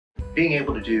being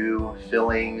able to do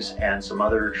fillings and some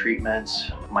other treatments,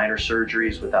 minor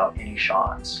surgeries without any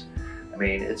shots. I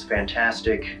mean, it's a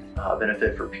fantastic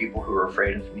benefit for people who are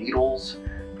afraid of needles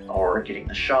or getting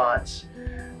the shots.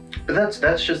 But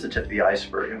that's just the tip of the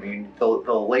iceberg. I mean, the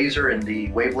laser and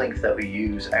the wavelength that we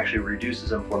use actually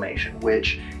reduces inflammation,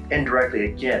 which indirectly,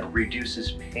 again,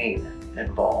 reduces pain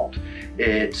involved.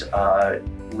 It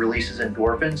releases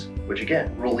endorphins, which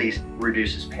again,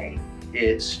 reduces pain.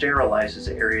 It sterilizes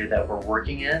the area that we're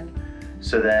working in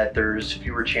so that there's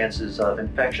fewer chances of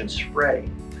infection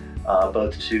spreading,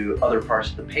 both to other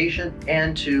parts of the patient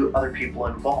and to other people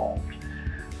involved.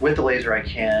 With the laser, I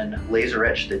can laser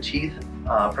etch the teeth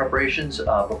preparations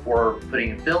before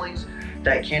putting in fillings.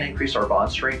 That can increase our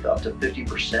bond strength up to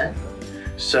 50%.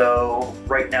 So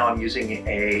right now I'm using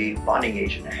a bonding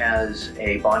agent. It has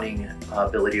a bonding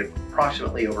ability of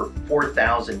approximately over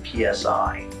 4,000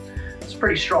 PSI. It's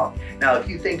pretty strong. Now, if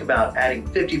you think about adding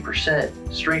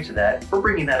 50% strength to that, we're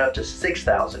bringing that up to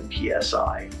 6,000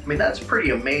 PSI. I mean, that's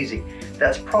pretty amazing.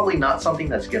 That's probably not something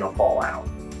that's gonna fall out.